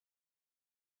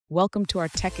Welcome to our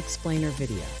Tech Explainer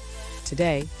video.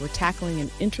 Today, we're tackling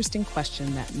an interesting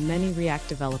question that many React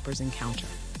developers encounter.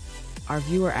 Our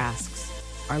viewer asks,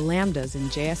 are lambdas in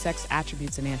JSX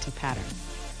attributes an anti-pattern?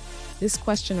 This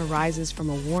question arises from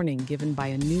a warning given by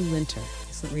a new linter,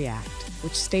 React,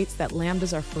 which states that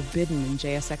lambdas are forbidden in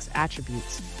JSX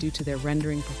attributes due to their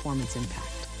rendering performance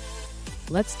impact.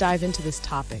 Let's dive into this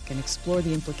topic and explore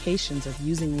the implications of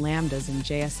using lambdas in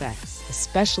JSX,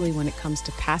 especially when it comes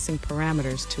to passing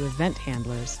parameters to event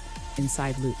handlers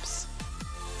inside loops.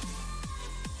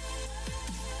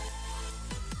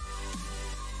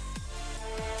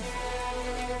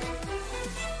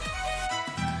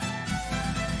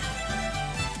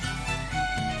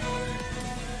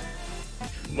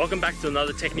 Welcome back to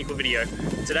another technical video.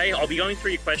 Today I'll be going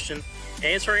through your question,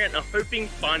 answering it, and hoping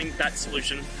finding that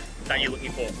solution that you're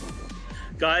looking for.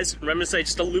 Guys, remember to stay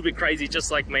just a little bit crazy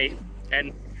just like me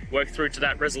and work through to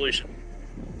that resolution.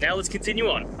 Now let's continue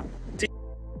on.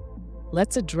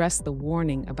 Let's address the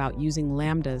warning about using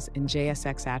lambdas in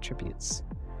JSX attributes.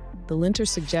 The linter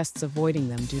suggests avoiding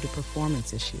them due to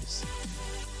performance issues.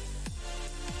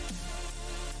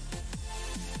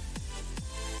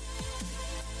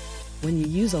 When you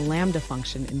use a lambda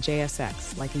function in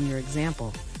JSX, like in your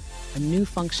example, a new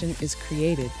function is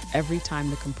created every time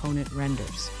the component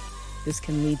renders. This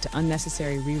can lead to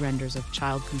unnecessary re-renders of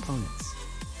child components.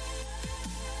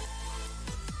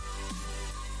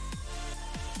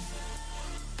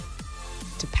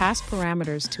 To pass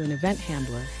parameters to an event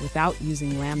handler without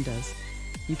using lambdas,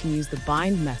 you can use the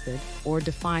bind method or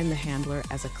define the handler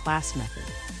as a class method.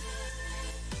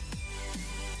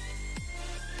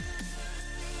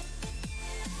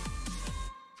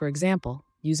 For example,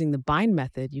 using the bind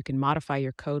method, you can modify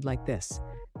your code like this.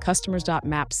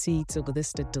 Customers.mapc to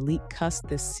this to delete cust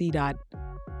this c dot.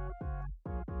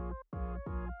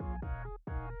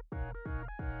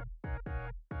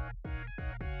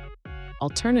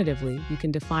 Alternatively, you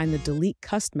can define the delete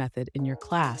cust method in your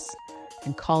class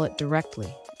and call it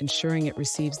directly, ensuring it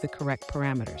receives the correct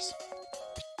parameters.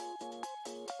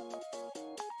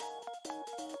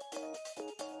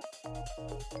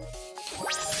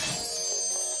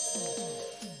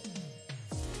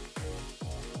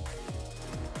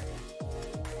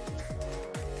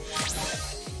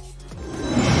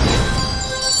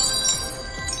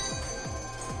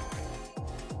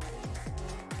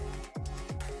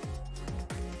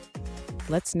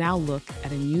 Let's now look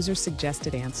at a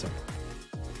user-suggested answer.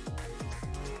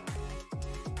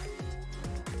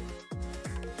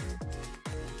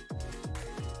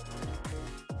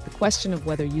 The question of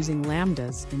whether using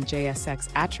lambdas in JSX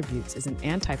attributes is an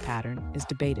anti-pattern is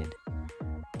debated.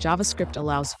 JavaScript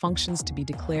allows functions to be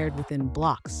declared within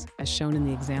blocks, as shown in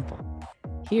the example.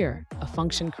 Here, a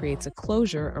function creates a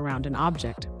closure around an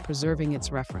object, preserving its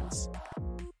reference.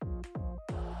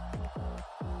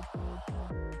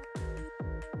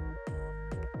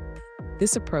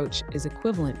 This approach is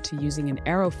equivalent to using an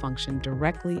arrow function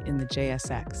directly in the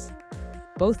JSX.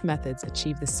 Both methods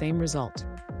achieve the same result,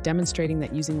 demonstrating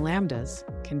that using lambdas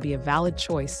can be a valid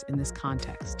choice in this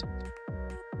context.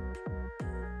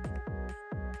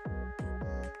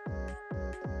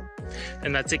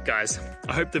 And that's it, guys.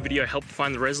 I hope the video helped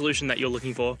find the resolution that you're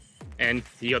looking for and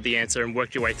you got the answer and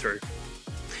worked your way through.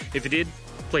 If you did,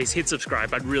 please hit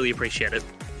subscribe. I'd really appreciate it.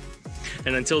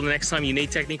 And until the next time you need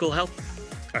technical help,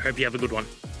 I hope you have a good one.